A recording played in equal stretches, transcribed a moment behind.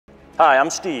Hi,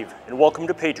 I'm Steve, and welcome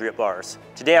to Patriot Bars.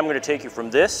 Today I'm going to take you from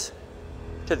this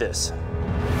to this.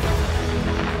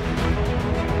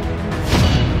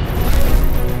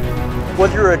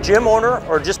 Whether you're a gym owner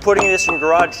or just putting this in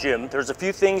garage gym, there's a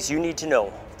few things you need to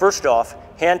know. First off,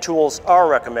 hand tools are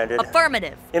recommended.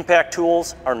 Affirmative. Impact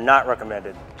tools are not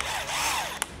recommended.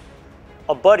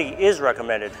 A buddy is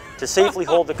recommended to safely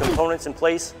hold the components in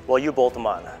place while you bolt them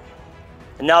on.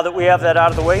 And now that we have that out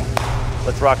of the way,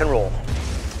 let's rock and roll.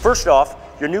 First off,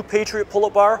 your new Patriot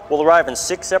Pullup Bar will arrive in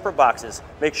 6 separate boxes.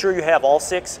 Make sure you have all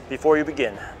 6 before you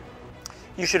begin.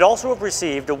 You should also have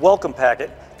received a welcome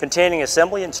packet containing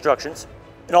assembly instructions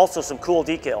and also some cool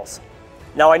decals.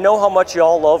 Now I know how much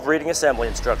y'all love reading assembly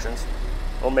instructions.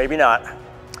 Well, maybe not.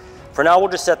 For now, we'll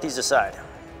just set these aside.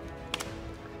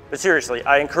 But seriously,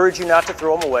 I encourage you not to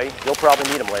throw them away. You'll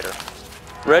probably need them later.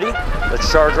 Ready?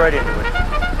 Let's charge right into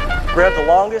it. Grab the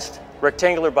longest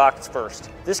rectangular box first.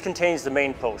 This contains the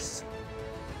main posts.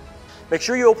 Make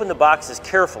sure you open the boxes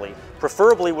carefully,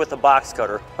 preferably with a box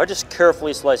cutter, by just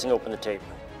carefully slicing open the tape.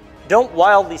 Don't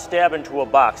wildly stab into a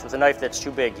box with a knife that's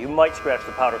too big. You might scratch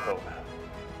the powder coat.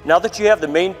 Now that you have the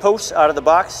main posts out of the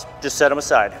box, just set them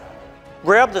aside.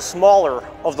 Grab the smaller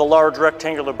of the large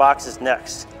rectangular boxes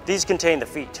next. These contain the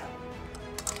feet.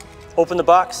 Open the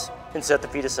box and set the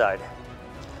feet aside.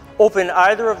 Open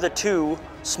either of the 2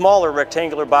 smaller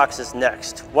rectangular boxes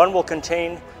next. One will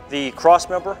contain the cross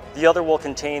member, the other will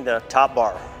contain the top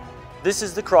bar. This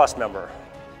is the cross member.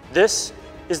 This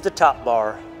is the top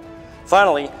bar.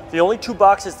 Finally, the only 2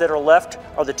 boxes that are left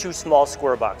are the 2 small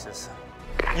square boxes.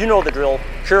 You know the drill.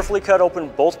 Carefully cut open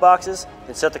both boxes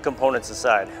and set the components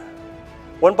aside.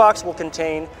 One box will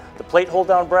contain the plate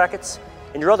hold-down brackets,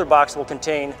 and your other box will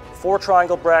contain 4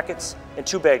 triangle brackets and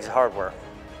 2 bags of hardware.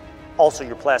 Also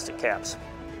your plastic caps.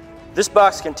 This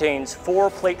box contains 4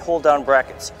 plate hold-down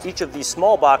brackets. Each of these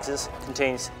small boxes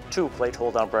contains 2 plate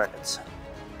hold-down brackets.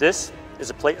 This is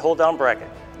a plate hold-down bracket.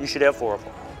 You should have 4 of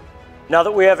them. Now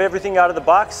that we have everything out of the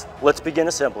box, let's begin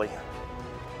assembly.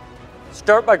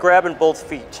 Start by grabbing both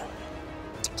feet.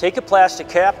 Take a plastic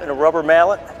cap and a rubber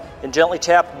mallet and gently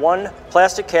tap one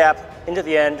plastic cap into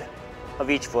the end of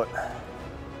each foot.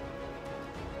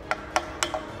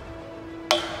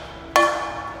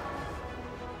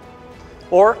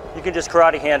 Or you can just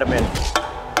karate hand them in.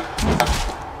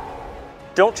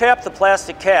 Don't tap the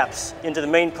plastic caps into the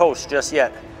main post just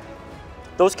yet.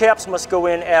 Those caps must go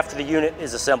in after the unit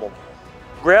is assembled.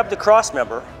 Grab the cross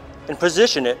member and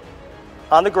position it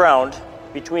on the ground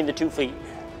between the 2 feet.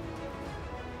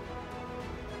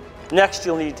 Next,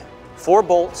 you'll need 4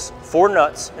 bolts, 4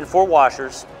 nuts, and 4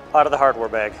 washers out of the hardware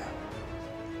bag.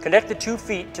 Connect the 2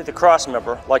 feet to the cross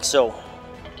member like so.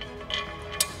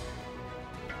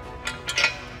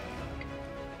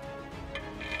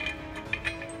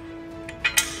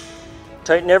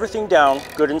 Tighten everything down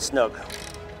good and snug.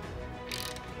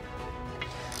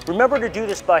 Remember to do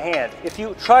this by hand. If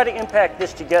you try to impact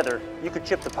this together, you could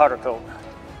chip the powder coat.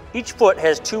 Each foot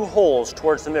has 2 holes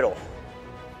towards the middle.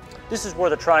 This is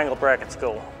where the triangle brackets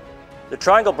go. The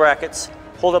triangle brackets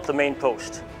hold up the main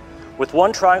post, with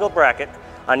 1 triangle bracket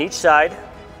on each side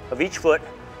of each foot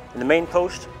and the main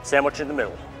post sandwiched in the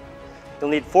middle. You'll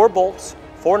need 4 bolts,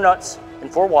 4 nuts,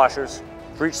 and 4 washers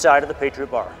for each side of the Patriot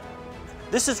Bar.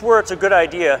 This is where it's a good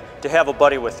idea to have a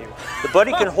buddy with you. The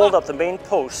buddy can hold up the main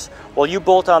posts while you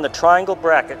bolt on the triangle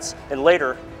brackets and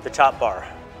later the top bar.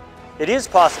 It is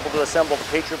possible to assemble the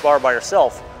Patriot Bar by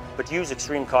yourself, but use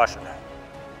extreme caution.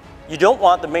 You don't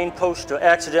want the main post to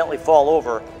accidentally fall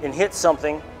over and hit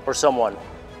something or someone.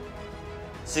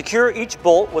 Secure each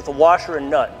bolt with a washer and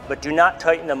nut, but do not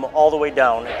tighten them all the way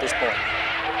down at this point.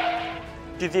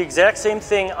 Do the exact same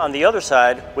thing on the other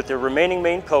side with the remaining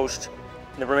main post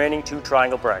and the remaining 2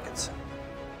 triangle brackets.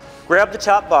 Grab the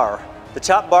top bar. The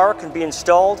top bar can be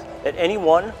installed at any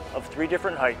one of 3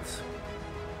 different heights.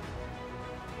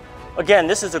 Again,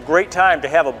 this is a great time to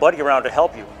have a buddy around to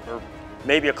help you, or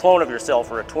maybe a clone of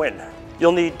yourself or a twin.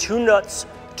 You'll need 2 nuts,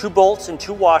 2 bolts, and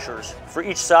 2 washers for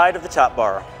each side of the top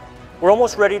bar. We're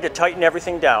almost ready to tighten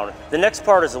everything down. The next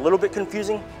part is a little bit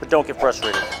confusing, but don't get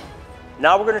frustrated.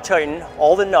 Now we're going to tighten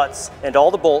all the nuts and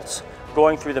all the bolts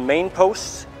going through the main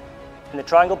posts and the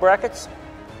triangle brackets,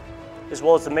 as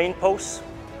well as the main posts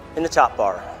and the top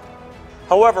bar.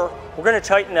 However, we're going to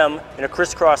tighten them in a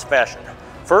crisscross fashion.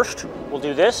 First, we'll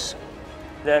do this,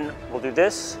 then we'll do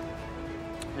this,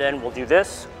 then we'll do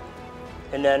this,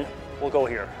 and then we'll go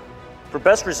here. For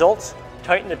best results,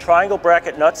 tighten the triangle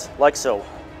bracket nuts like so.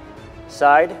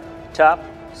 Side, top,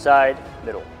 side,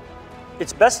 middle.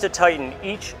 It's best to tighten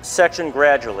each section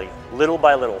gradually, little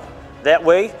by little. That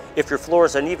way, if your floor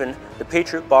is uneven, the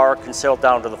Patriot Bar can settle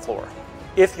down to the floor.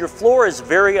 If your floor is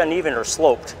very uneven or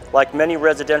sloped, like many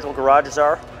residential garages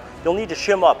are, you'll need to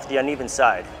shim up the uneven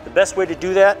side. The best way to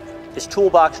do that is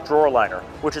toolbox drawer liner,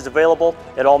 which is available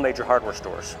at all major hardware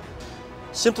stores.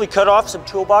 Simply cut off some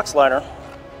toolbox liner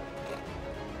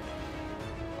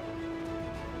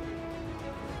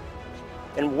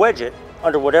and wedge it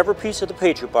under whatever piece of the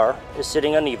Patriot Bar is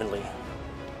sitting unevenly.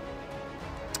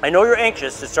 I know you're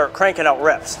anxious to start cranking out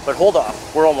reps, but hold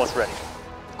off, we're almost ready.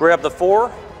 Grab the 4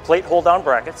 plate hold-down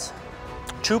brackets.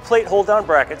 2 plate hold-down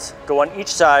brackets go on each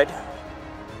side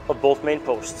of both main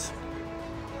posts.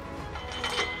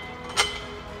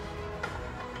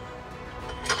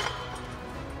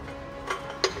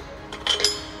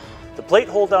 The plate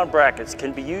hold-down brackets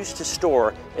can be used to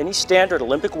store any standard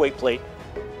Olympic weight plate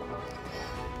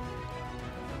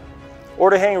or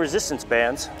to hang resistance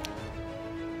bands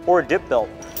or a dip belt.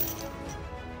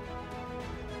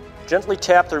 Gently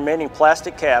tap the remaining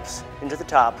plastic caps into the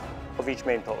top of each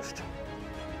main post.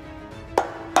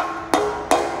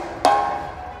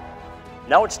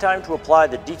 Now it's time to apply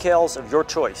the decals of your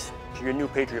choice to your new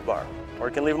Patriot Bar, or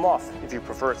you can leave them off if you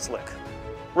prefer it slick.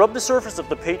 Rub the surface of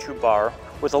the Patriot Bar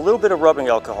with a little bit of rubbing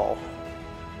alcohol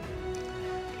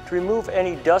to remove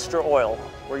any dust or oil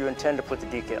where you intend to put the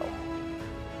decal.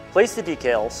 Place the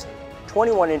decals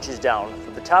 21 inches down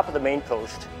from the top of the main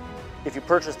post if you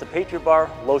purchase the Patriot Bar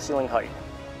low ceiling height,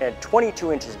 and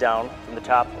 22 inches down from the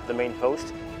top of the main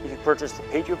post if you purchase the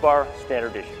Patriot Bar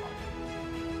standard issue.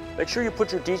 Make sure you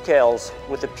put your decals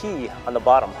with a P on the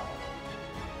bottom.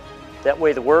 That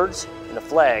way the words and the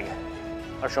flag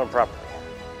are shown properly.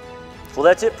 Well,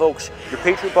 that's it, folks. Your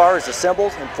Patriot Bar is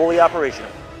assembled and fully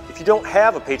operational. If you don't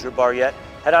have a Patriot Bar yet,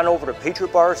 head on over to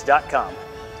patriotbars.com.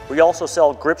 We also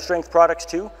sell grip strength products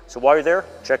too, so while you're there,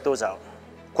 check those out.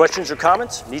 Questions or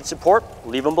comments? Need support?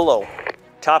 Leave them below.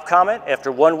 Top comment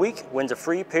after 1 week wins a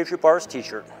free Patriot Bars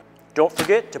t-shirt. Don't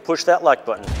forget to push that like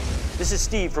button. This is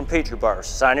Steve from Patriot Bars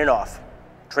signing off.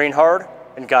 Train hard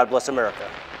and God bless America.